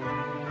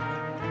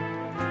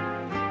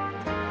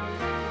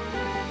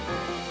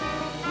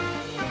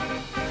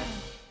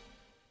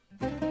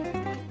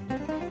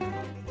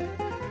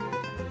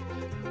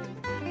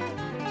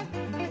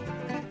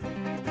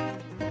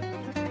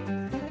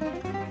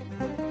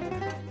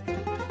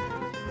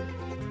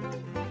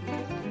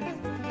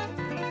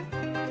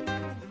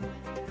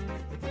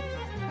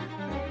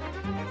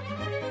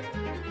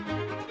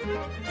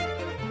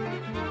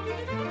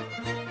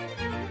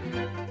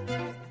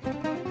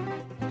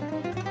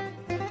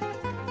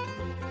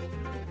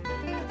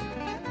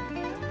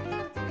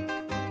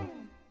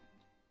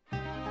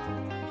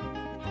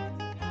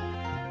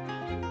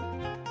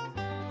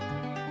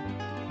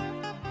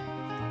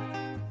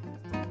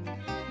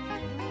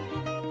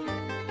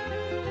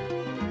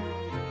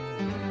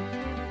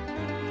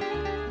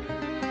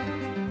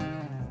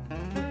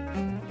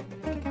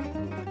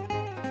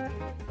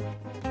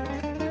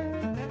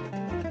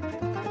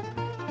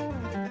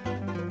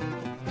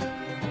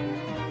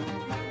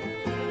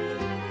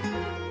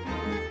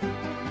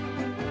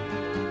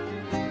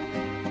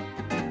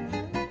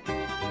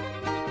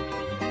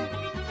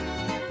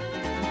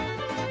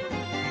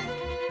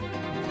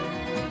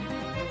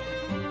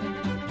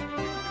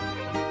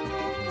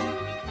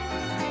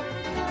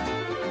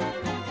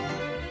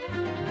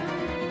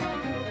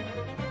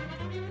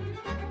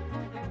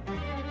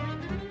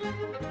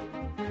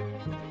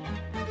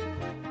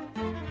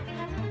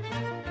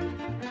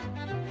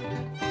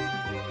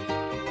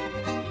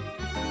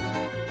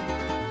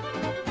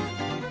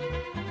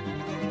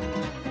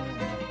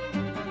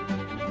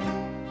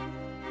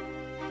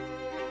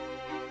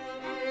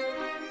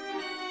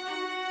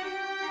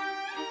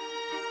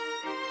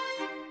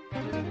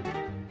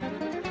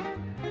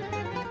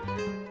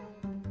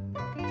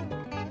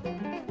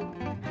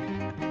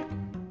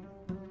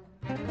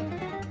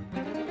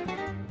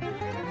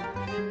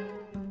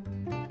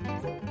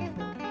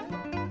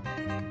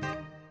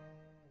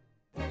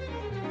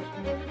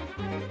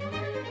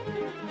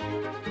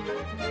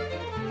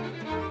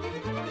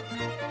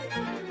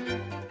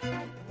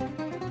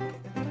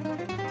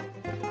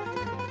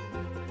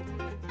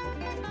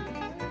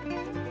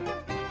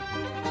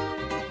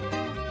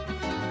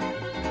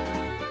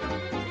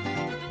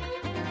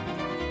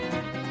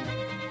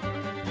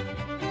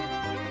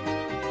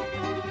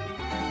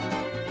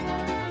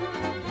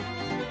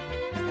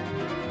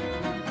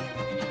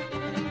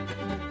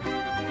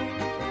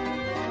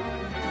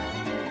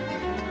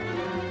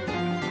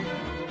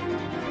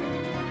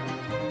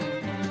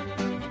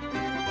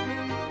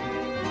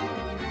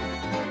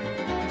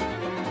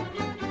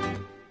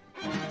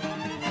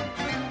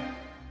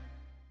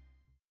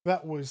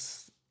 That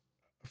was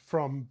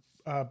from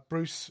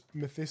Bruce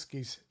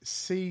Mathiske's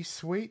C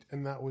Suite,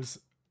 and that was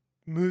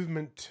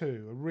Movement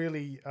 2, a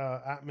really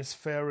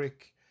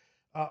atmospheric,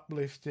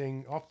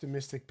 uplifting,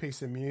 optimistic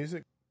piece of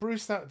music.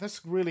 Bruce,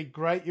 that's really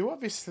great. You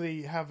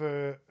obviously have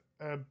a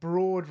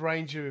broad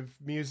range of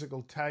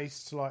musical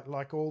tastes,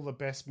 like all the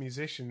best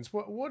musicians.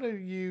 What are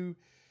you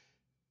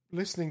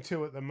listening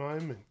to at the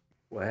moment?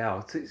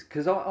 Wow,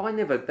 because I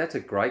never. That's a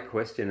great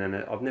question, and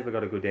I've never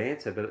got a good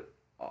answer. But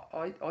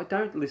I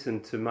don't listen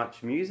to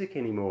much music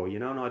anymore, you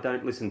know, and I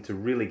don't listen to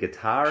really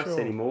guitarists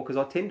anymore because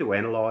I tend to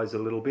analyse a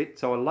little bit.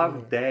 So I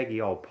love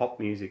daggy old pop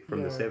music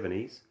from the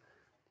 70s.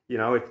 You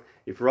know,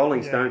 if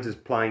Rolling Stones is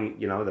playing,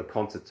 you know, the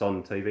concerts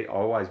on TV, I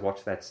always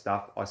watch that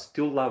stuff.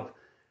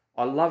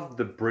 I love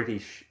the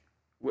British,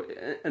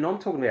 and I'm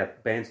talking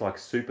about bands like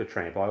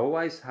Supertramp. I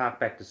always hark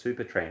back to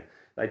Supertramp.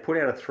 They put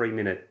out a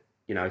 3-minute,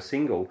 you know,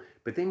 single,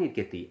 but then you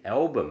get the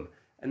album.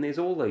 And there's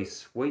all these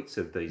suites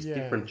of these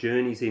different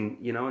journeys in,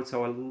 you know, and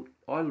so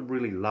I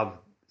really love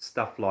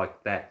stuff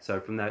like that.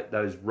 So from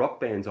those rock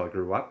bands I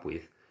grew up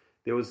with,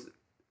 there was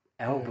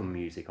album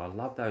music. I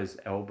love those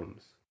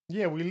albums.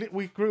 Yeah,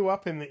 we grew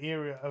up in the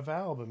era of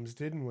albums,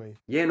 didn't we?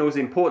 Yeah, and it was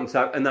important.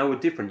 So, and they were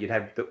different. You'd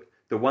have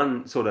the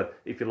one sort of,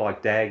 if you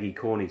like, daggy,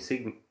 corny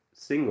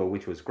single,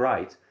 which was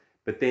great.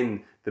 But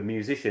then the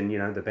musician, you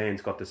know, the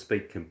band's got to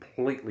speak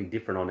completely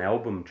different on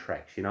album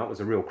tracks. You know, it was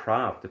a real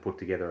craft to put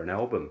together an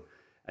album.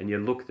 And you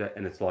looked at,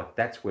 and it's like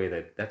that's where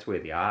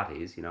the art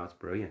is. You know, it's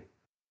brilliant.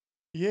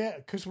 Yeah,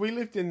 because we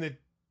lived in the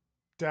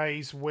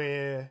days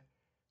where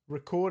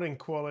recording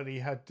quality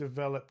had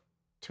developed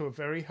to a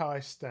very high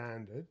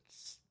standard.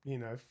 You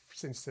know,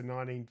 since the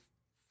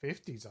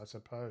 1950s, I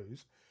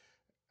suppose.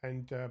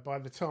 And by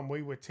the time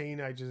we were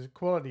teenagers, the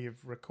quality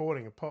of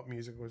recording of pop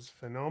music was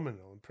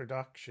phenomenal. And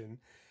production,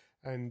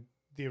 and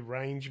the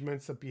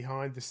arrangements, the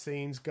behind the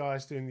scenes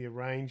guys doing the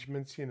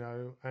arrangements. You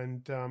know,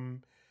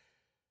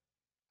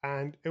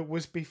 and it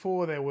was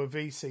before there were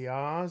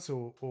VCRs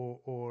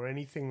or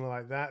anything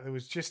like that. There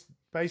was just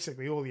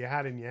basically all you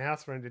had in your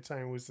house for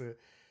entertainment was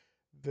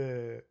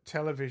the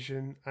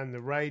television and the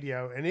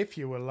radio, and if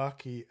you were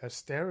lucky, a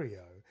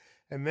stereo.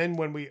 And then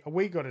when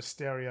we got a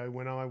stereo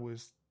when I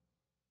was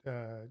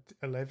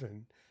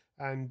 11,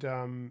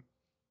 and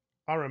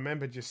I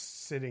remember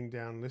just sitting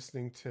down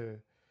listening to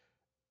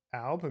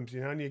albums, you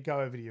know, and you go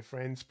over to your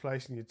friend's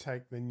place and you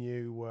take the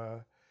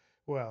new...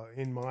 well,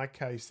 in my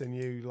case, the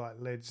new like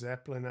Led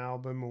Zeppelin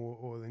album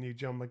or the new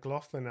John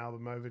McLaughlin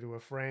album over to a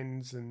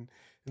friend's, and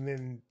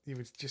then you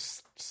would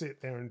just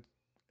sit there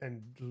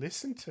and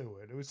listen to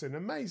it. It was an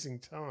amazing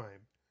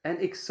time. And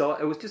it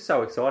was just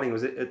so exciting. It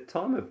was a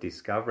time of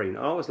discovery. And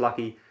I was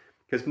lucky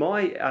because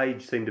my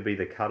age seemed to be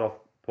the cutoff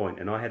point,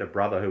 and I had a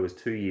brother who was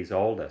 2 years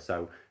older.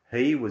 So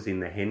he was in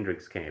the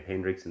Hendrix camp,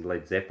 Hendrix and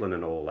Led Zeppelin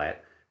and all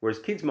that, whereas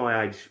kids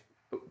my age...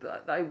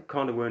 they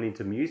kind of weren't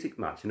into music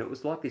much, and it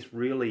was like this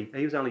really...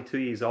 He was only 2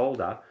 years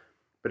older,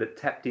 but it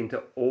tapped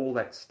into all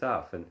that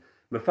stuff. And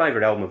my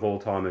favourite album of all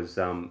time is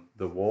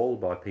The Wall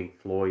by Pink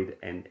Floyd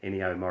and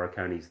Ennio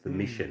Morricone's The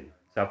Mission.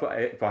 So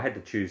if I had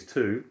to choose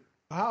two...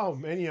 Oh,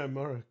 Ennio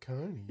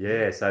Morricone.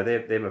 Yeah, so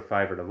they're my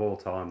favourite of all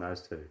time,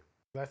 those two.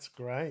 That's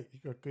great.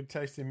 You've got good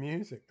taste in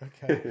music.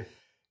 Okay.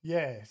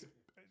 Yeah.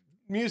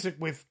 Music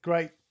with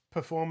great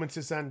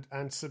performances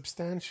and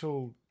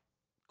substantial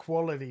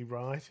quality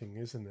writing,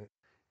 isn't it?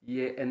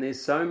 Yeah, and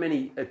there's so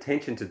many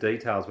attention to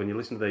details when you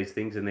listen to these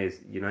things, and there's,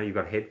 you know, you've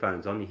got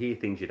headphones on, you hear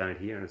things you don't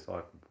hear, and it's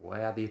like,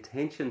 wow, the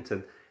attention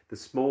to the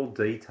small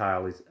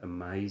detail is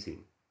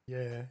amazing.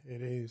 Yeah,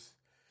 it is.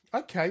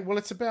 Okay, well,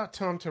 it's about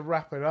time to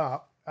wrap it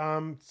up.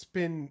 It's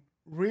been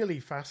really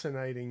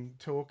fascinating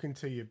talking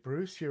to you,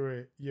 Bruce.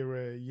 You're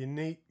a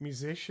unique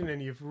musician,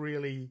 and you've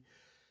really,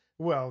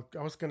 well,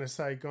 I was going to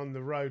say gone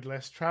the road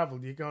less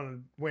travelled. You've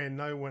gone where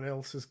no one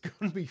else has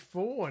gone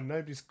before, and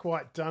nobody's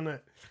quite done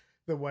it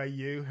the way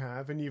you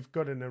have, and you've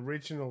got an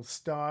original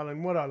style.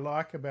 And what I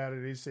like about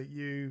it is that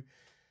you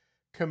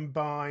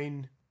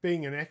combine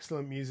being an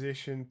excellent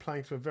musician,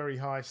 playing to a very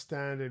high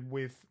standard,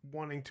 with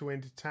wanting to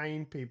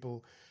entertain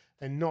people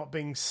and not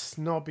being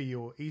snobby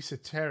or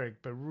esoteric,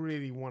 but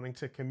really wanting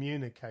to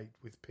communicate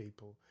with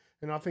people.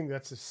 And I think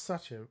that's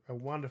such a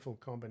wonderful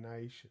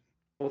combination.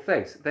 Well,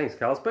 thanks,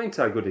 Carl. It's been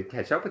so good to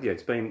catch up with you.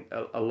 It's been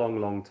a long,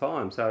 long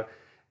time. So,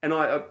 and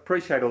I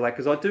appreciate all that,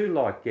 because I do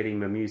like getting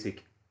my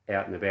music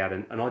out and about,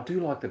 and I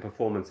do like the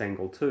performance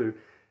angle too.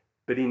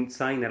 But in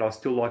saying that, I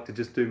still like to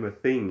just do my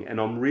thing,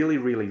 and I'm really,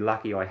 really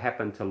lucky. I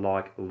happen to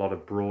like a lot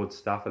of broad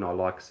stuff, and I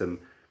like some,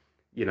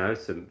 you know,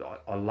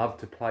 I love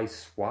to play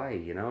sway,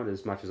 you know, and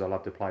as much as I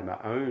love to play my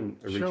own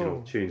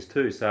original tunes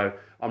too. So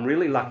I'm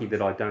really lucky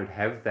that I don't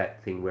have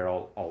that thing where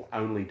I'll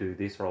only do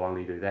this or I'll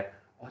only do that.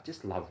 I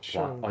just love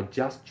playing. I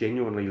just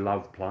genuinely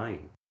love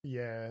playing.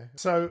 Yeah.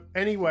 So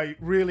anyway,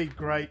 really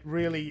great,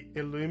 really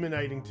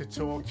illuminating to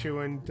talk to you,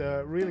 and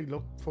really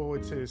look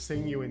forward to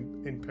seeing you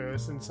in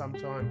person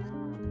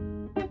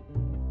sometime.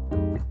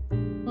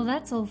 Well,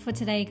 that's all for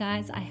today,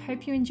 guys. I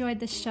hope you enjoyed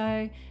the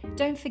show.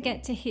 Don't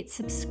forget to hit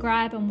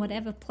subscribe on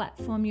whatever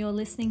platform you're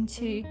listening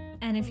to.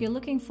 And if you're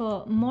looking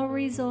for more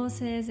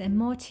resources and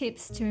more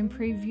tips to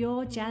improve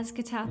your jazz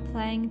guitar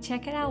playing,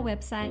 check out our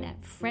website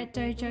at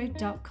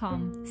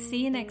fretdojo.com.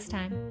 See you next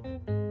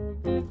time.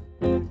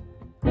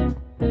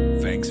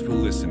 Thanks for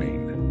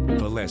listening.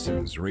 For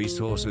lessons,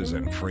 resources,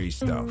 and free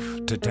stuff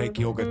to take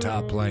your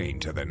guitar playing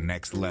to the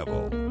next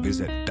level,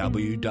 visit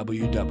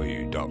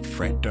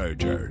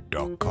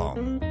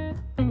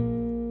www.fretdojo.com.